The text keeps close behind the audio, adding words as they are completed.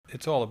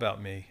It's all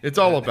about me. It's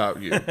all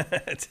about you.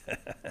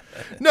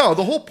 No,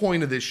 the whole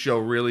point of this show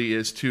really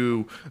is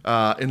to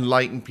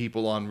enlighten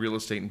people on real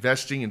estate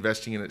investing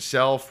in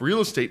itself,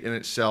 real estate in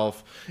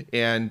itself,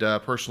 and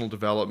personal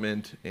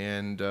development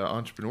and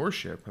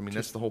entrepreneurship. I mean,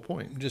 that's the whole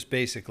point. Just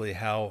basically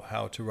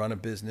how to run a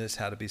business,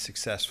 how to be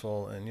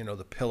successful, and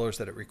the pillars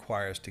that it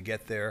requires to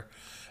get there,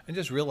 and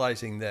just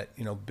realizing that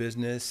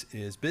business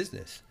is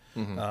business.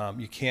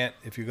 You can't,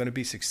 if you're going to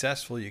be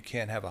successful, you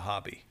can't have a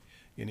hobby.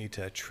 You need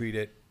to treat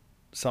it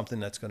something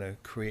that's going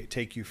to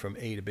take you from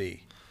A to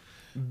B.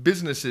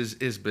 Business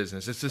is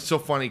business. It's just so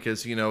funny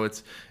because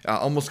it's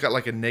almost got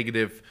like a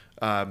negative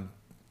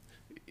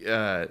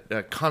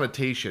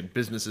connotation.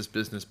 Business is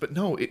business, but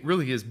no, it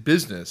really is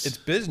business. It's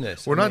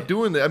business. We're not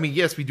doing that. I mean,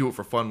 yes, we do it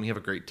for fun. We have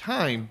a great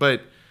time,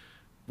 but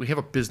we have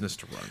a business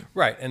to run.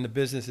 Right, and the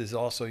business is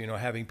also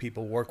having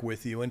people work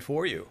with you and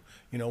for you.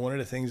 One of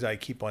the things I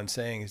keep on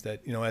saying is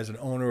that as an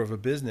owner of a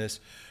business,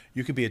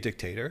 you could be a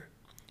dictator.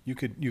 You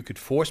could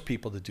force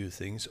people to do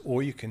things,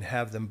 or you can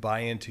have them buy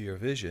into your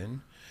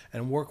vision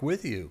and work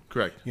with you.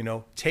 Correct.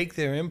 Take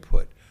their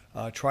input.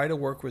 Try to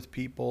work with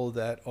people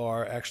that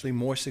are actually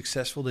more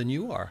successful than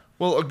you are.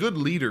 Well, a good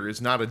leader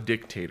is not a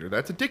dictator.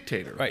 That's a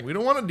dictator. Right. We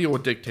don't want to deal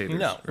with dictators.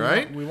 No.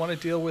 Right? We want to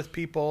deal with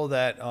people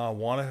that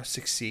want to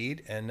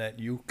succeed and that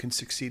you can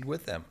succeed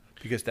with them,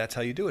 because that's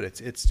how you do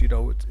it.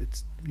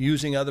 It's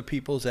using other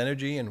people's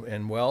energy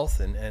and wealth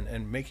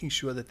and making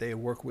sure that they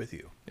work with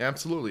you.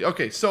 Absolutely.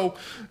 Okay, so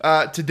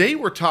today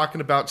we're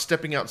talking about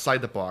stepping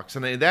outside the box,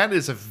 and that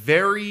is a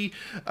very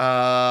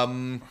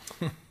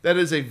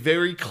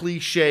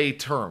cliche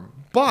term.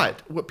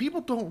 But what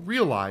people don't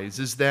realize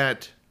is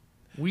that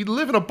we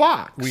live in a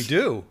box. We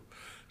do.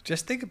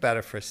 Just think about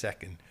it for a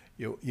second.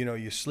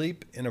 You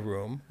sleep in a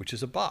room, which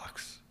is a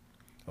box.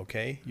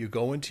 Okay, you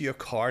go into your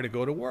car to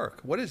go to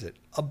work. What is it?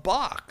 A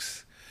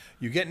box.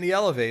 You get in the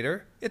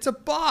elevator. It's a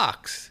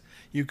box.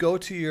 You go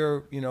to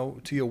your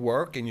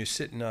work and you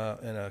sit in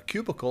a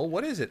cubicle.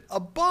 What is it? A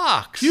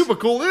box.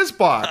 Cubicle is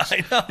box.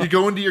 I know. You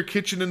go into your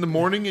kitchen in the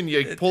morning and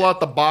you pull out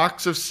the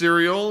box of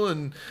cereal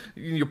and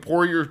you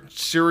pour your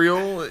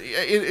cereal.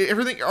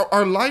 Everything.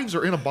 Our lives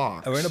are in a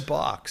box. Are in a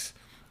box.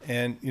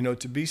 And,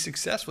 to be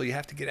successful, you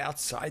have to get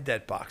outside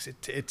that box.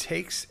 It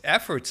takes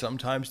effort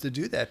sometimes to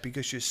do that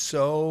because you're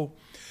so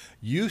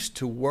used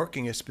to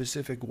working a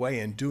specific way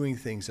and doing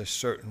things a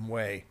certain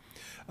way.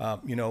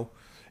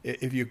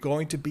 If you're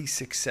going to be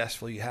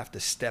successful, you have to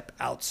step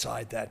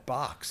outside that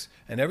box.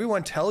 And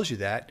everyone tells you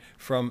that,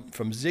 from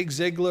Zig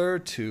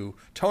Ziglar to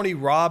Tony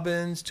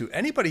Robbins to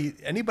anybody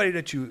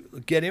that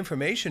you get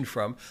information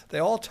from, they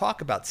all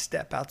talk about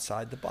step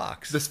outside the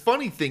box. This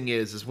funny thing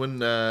is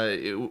when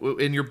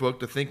in your book,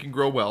 the Think and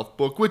Grow Wealth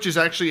book, which is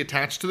actually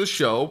attached to the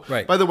show.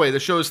 Right. By the way, the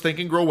show is Think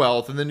and Grow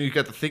Wealth, and then you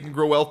got the Think and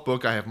Grow Wealth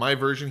book. I have my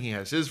version. He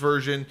has his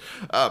version.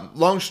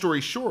 Long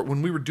story short,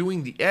 when we were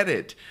doing the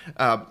edit,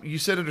 you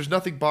said there's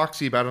nothing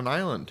boxy about an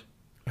island.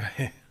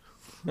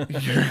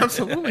 You're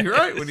absolutely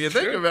right when you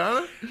think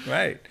about it.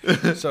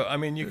 Right. So, I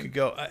mean, you could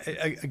go,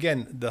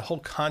 again, the whole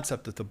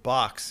concept of the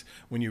box,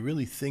 when you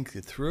really think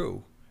it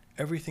through,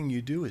 everything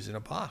you do is in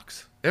a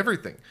box.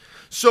 Everything.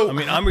 So, I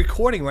mean, I'm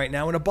recording right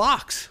now in a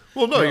box.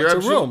 Well, no, it's a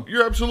room.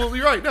 You're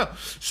absolutely right. No.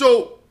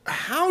 So,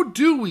 how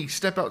do we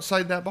step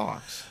outside that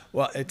box?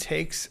 Well, it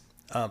takes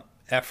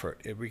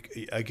effort.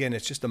 Again,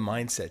 it's just a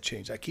mindset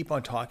change. I keep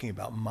on talking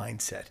about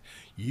mindset.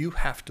 You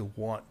have to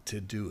want to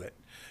do it.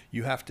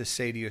 You have to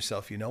say to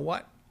yourself, you know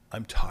what?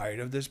 I'm tired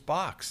of this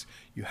box.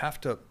 You have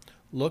to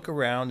look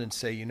around and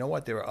say, you know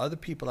what? There are other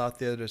people out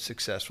there that are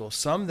successful,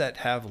 some that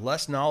have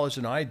less knowledge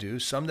than I do,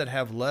 some that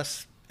have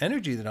less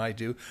energy than I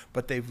do,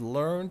 but they've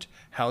learned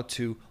how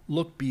to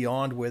look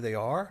beyond where they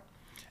are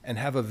and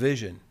have a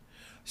vision.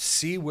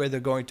 See where they're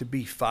going to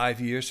be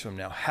 5 years from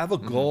now. Have a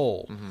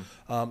goal.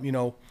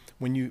 Mm-hmm.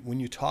 When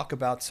you talk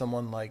about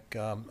someone like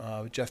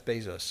Jeff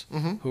Bezos,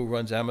 who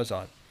runs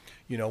Amazon,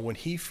 when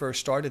he first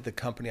started the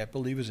company, I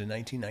believe it was in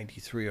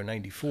 1993 or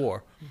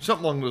 94.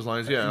 Something along those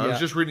lines, yeah. I was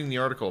just reading the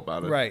article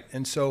about it. Right.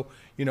 And so,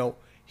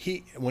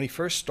 when he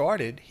first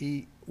started,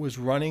 he was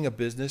running a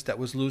business that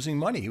was losing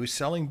money. He was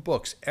selling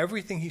books.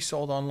 Everything he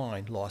sold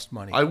online lost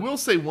money. I will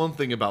say one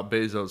thing about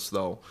Bezos,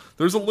 though.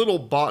 There's a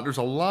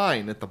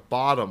line at the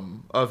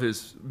bottom of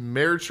his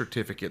marriage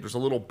certificate. There's a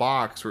little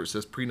box where it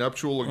says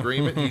prenuptial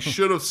agreement. He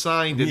should have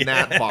signed in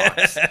that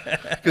box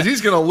because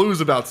he's going to lose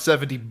about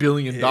 $70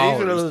 billion. He's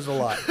going to lose a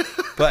lot.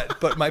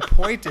 But my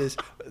point is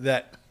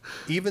that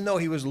even though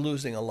he was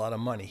losing a lot of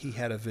money, he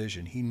had a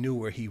vision. He knew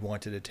where he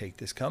wanted to take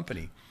this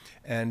company.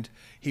 And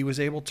he was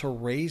able to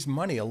raise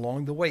money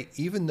along the way,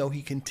 even though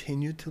he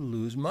continued to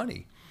lose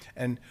money.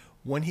 And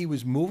when he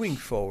was moving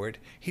forward,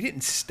 he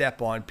didn't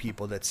step on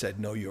people that said,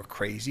 no, you're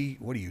crazy.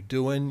 What are you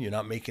doing? You're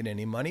not making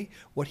any money.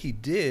 What he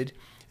did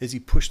is he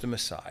pushed them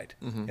aside.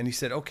 Mm-hmm. And he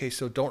said, okay,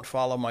 so don't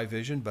follow my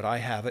vision, but I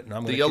have it, and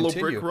I'm going to continue. The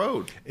yellow brick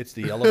road. It's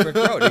the yellow brick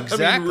road,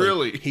 exactly. I mean,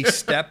 really. He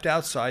stepped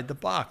outside the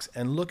box,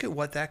 and look at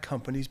what that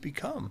company's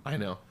become. I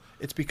know.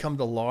 It's become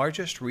the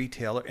largest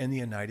retailer in the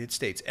United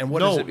States. And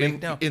what does it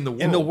make now? In the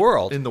world. In the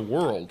world. In the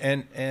world.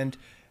 And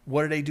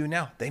what do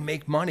now? They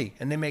make money,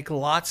 and they make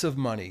lots of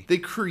money. They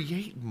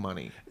create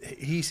money.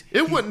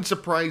 It Wouldn't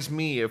surprise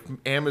me if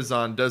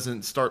Amazon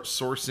doesn't start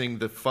sourcing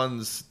the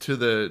funds to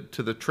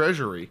the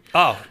treasury.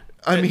 Oh,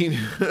 I mean,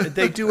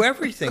 they do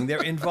everything.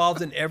 They're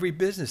involved in every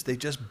business. They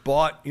just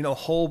bought,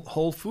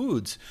 Whole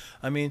Foods.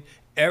 I mean,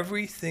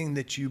 everything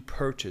that you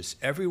purchase,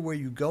 everywhere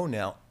you go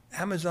now,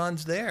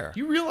 Amazon's there.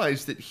 you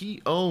realize that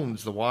he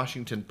owns the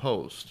Washington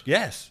Post.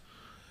 Yes.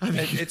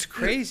 It's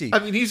crazy. I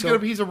mean, he's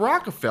a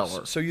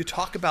Rockefeller. So you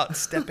talk about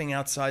stepping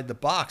outside the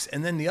box,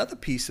 and then the other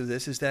piece of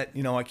this is that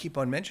I keep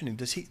on mentioning.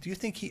 Do you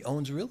think he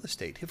owns real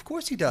estate? Of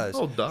course he does.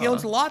 Oh, duh. He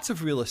owns lots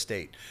of real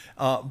estate.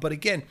 But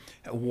again,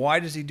 why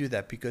does he do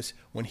that? Because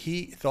when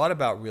he thought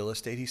about real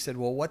estate, he said,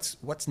 "Well,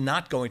 what's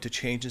not going to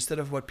change?" Instead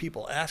of what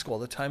people ask all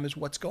the time is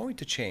what's going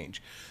to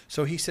change.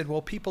 So he said,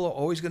 "Well, people are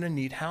always going to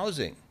need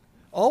housing,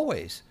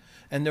 always."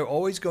 And they're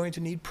always going to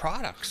need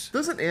products.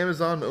 Doesn't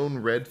Amazon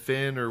own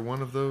Redfin or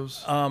one of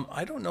those?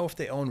 I don't know if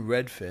they own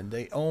Redfin.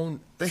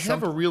 They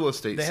have a real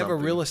estate. They have a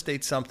real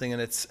estate something, and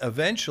it's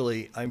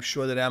eventually. I'm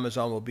sure that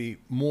Amazon will be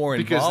more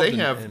involved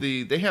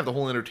because they have the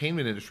whole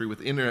entertainment industry with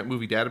Internet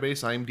Movie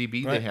Database,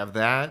 IMDb. Right. They have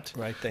that.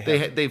 Right.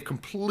 They've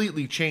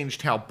completely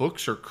changed how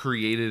books are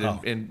created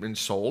and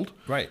sold.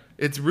 Right.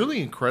 It's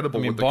really incredible.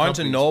 I mean, Barnes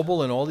and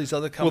Noble and all these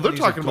other companies. Well, they're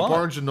talking about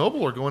Barnes and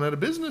Noble are going out of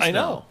business now. I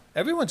know.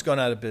 Everyone's gone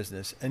out of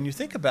business, and you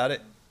think about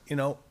it.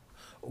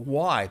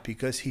 Why?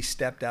 Because he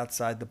stepped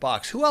outside the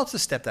box. Who else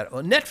has stepped out?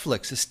 Well,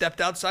 Netflix has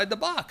stepped outside the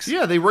box.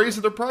 Yeah, they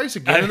raised their price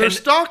again, and their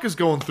stock is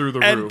going through the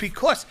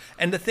roof.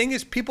 And the thing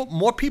is,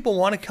 more people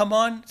want to come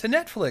on to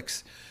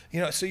Netflix.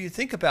 So you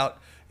think about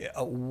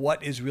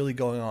what is really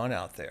going on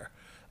out there.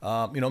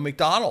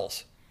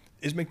 McDonald's.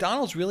 Is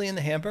McDonald's really in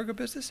the hamburger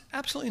business?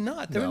 Absolutely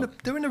not. They're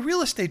in the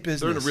real estate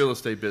business. They're in the real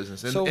estate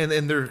business,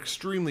 and they're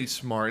extremely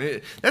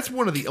smart. That's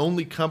one of the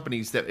only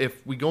companies that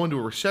if we go into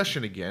a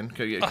recession again,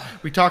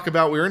 we talk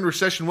about we're in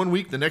recession one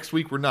week, the next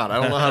week we're not.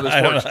 I don't know how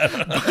this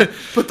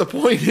works. But the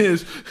point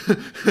is,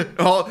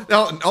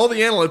 all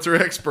the analysts are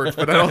experts,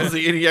 but I don't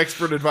see any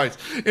expert advice.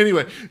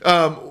 Anyway,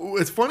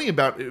 what's funny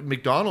about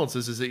McDonald's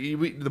is that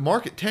the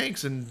market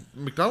tanks and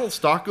McDonald's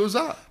stock goes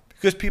up.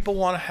 Because people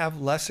want to have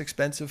less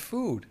expensive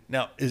food.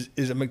 Now,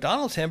 is a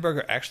McDonald's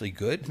hamburger actually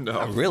good? No.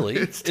 Not really.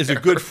 Is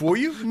it good for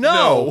you?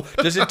 No.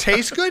 Does it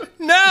taste good?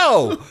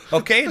 No.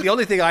 Okay. The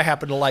only thing I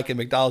happen to like in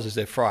McDonald's is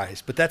their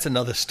fries, but that's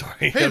another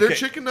story. Hey, their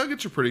chicken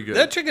nuggets are pretty good.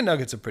 Their chicken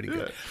nuggets are pretty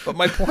good. But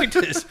my point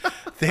is,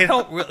 they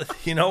don't really,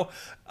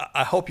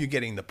 I hope you're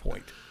getting the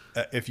point.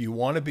 If you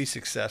want to be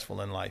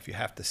successful in life, you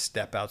have to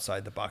step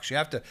outside the box. You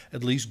have to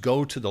at least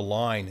go to the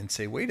line and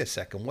say, wait a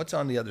second, what's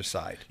on the other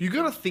side? You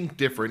got to think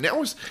different. That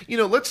was,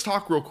 let's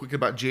talk real quick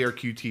about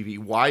JRQ TV,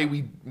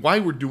 why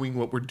we're doing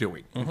what we're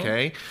doing,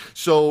 okay?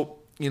 So,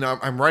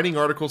 I'm writing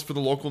articles for the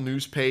local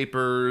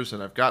newspapers,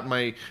 and I've got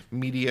my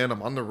media, and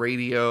I'm on the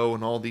radio,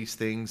 and all these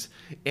things,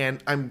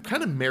 and I'm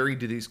kind of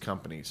married to these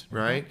companies,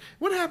 right?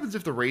 What happens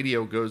if the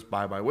radio goes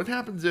bye-bye? What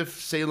happens if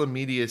Salem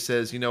Media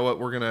says, you know what,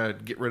 we're going to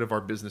get rid of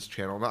our business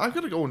channel? Now, I've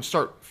got to go and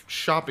start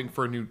shopping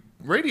for a new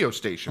radio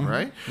station,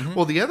 right?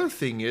 Well, the other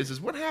thing is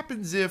what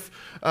happens if,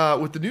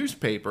 with the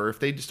newspaper, if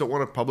they just don't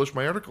want to publish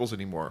my articles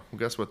anymore? Well,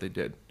 guess what they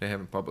did? They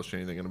haven't published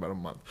anything in about a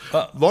month.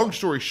 Long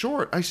story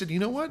short, I said, you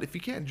know what? If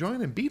you can't join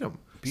them, beat them.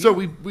 So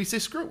we say,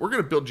 screw it. We're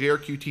going to build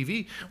JRQ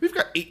TV. We've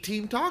got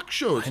 18 talk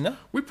shows. I know.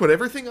 We put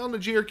everything on the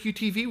JRQ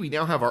TV. We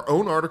now have our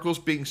own articles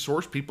being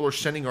sourced. People are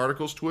sending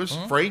articles to us.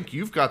 Frank,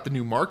 you've got the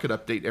new market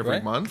update every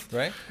month.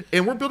 Right.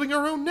 And we're building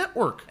our own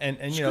network. And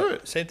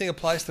same thing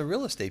applies to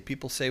real estate.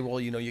 People say,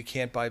 well, you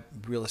can't buy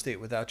real estate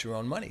without your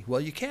own money.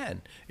 Well, you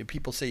can. If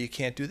people say you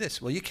can't do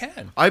this, well, you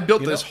can. I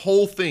built this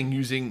whole thing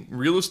using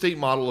real estate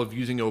model of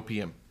using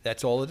OPM.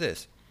 That's all it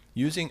is.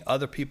 Using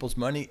other people's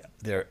money,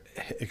 their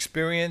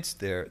experience,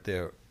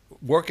 their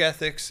work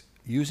ethics,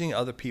 using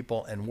other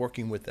people and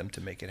working with them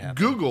to make it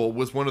happen. Google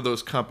was one of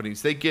those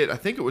companies. They get, I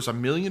think it was $1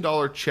 million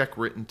check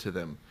written to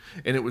them,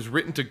 and it was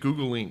written to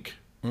Google Inc.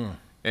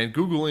 And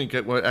Google Inc.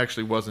 It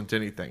actually wasn't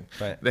anything.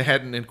 Right. They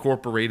hadn't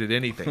incorporated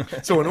anything.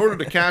 So in order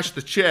to cash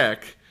the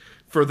check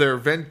for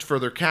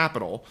their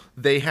capital,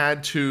 they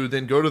had to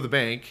then go to the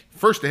bank.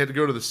 First, they had to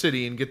go to the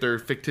city and get their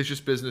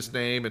fictitious business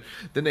name, and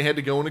then they had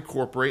to go and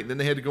incorporate, and then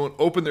they had to go and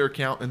open their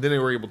account, and then they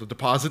were able to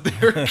deposit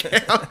their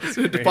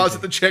account,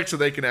 deposit the check so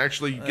they can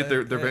actually get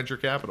their venture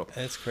capital.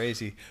 That's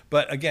crazy.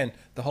 But again,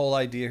 the whole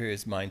idea here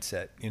is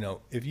mindset.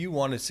 If you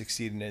want to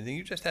succeed in anything,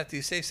 you just have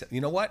to say, you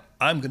know what?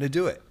 I'm going to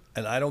do it.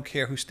 And I don't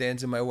care who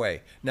stands in my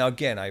way. Now,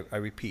 again, I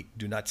repeat,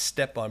 do not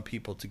step on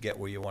people to get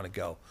where you want to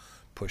go.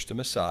 Push them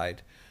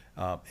aside.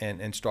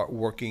 And start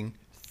working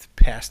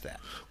past that.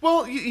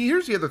 Well,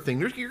 here's the other thing.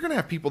 You're going to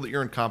have people that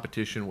you're in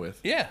competition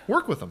with. Yeah.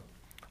 Work with them.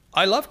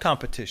 I love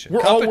competition.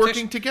 We're all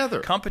working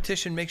together.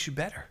 Competition makes you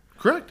better.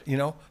 Correct.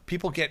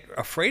 People get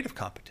afraid of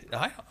competition.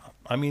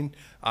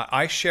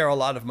 I share a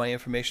lot of my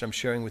information I'm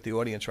sharing with the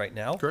audience right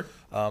now. Correct.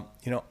 I'm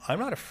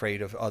not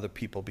afraid of other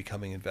people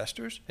becoming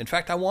investors. In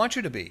fact, I want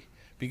you to be.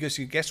 because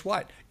guess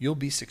what? You'll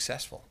be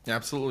successful.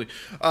 Absolutely.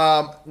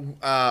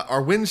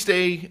 Our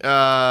Wednesday,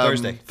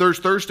 Thursday.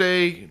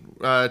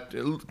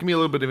 Give me a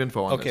little bit of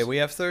info on this. Okay, we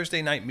have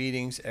Thursday night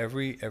meetings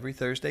every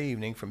Thursday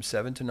evening from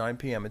 7 to 9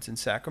 p.m. It's in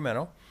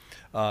Sacramento.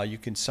 You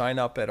can sign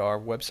up at our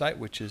website,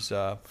 which is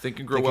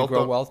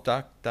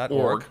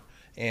thinkandgrowwealth.org,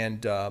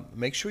 and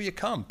make sure you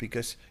come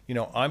because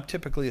I'm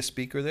typically a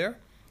speaker there.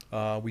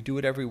 We do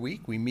it every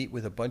week. We meet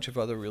with a bunch of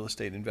other real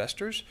estate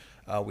investors.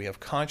 We have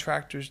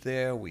contractors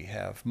there. We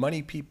have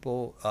money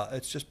people.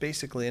 It's just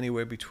basically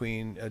anywhere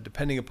between,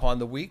 depending upon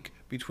the week,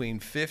 between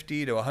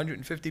 50 to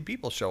 150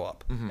 people show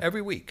up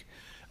every week.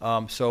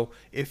 So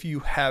if you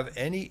have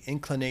any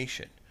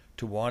inclination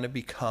to want to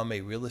become a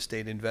real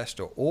estate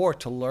investor or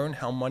to learn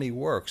how money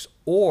works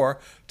or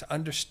to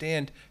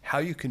understand how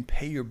you can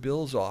pay your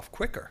bills off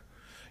quicker,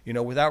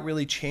 without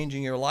really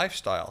changing your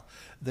lifestyle,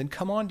 then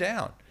come on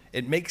down.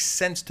 It makes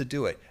sense to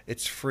do it.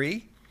 It's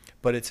free,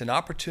 but it's an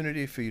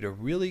opportunity for you to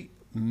really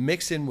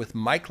mix in with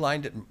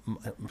like-minded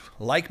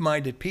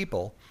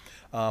people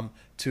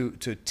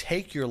to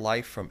take your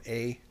life from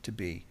A to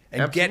B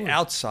and Absolutely. get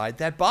outside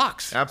that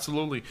box.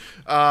 Absolutely.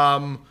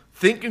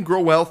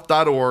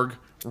 Thinkandgrowwealth.org.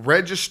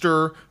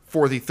 Register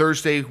for the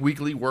Thursday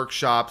weekly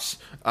workshops,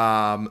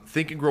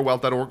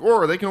 thinkandgrowwealth.org,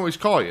 or they can always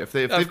call you. If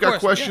they've got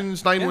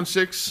questions,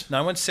 916.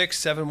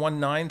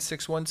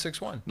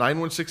 916-719-6161.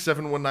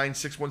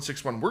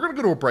 916-719-6161. We're going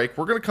to go to a break.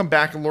 We're going to come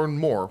back and learn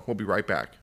more. We'll be right back.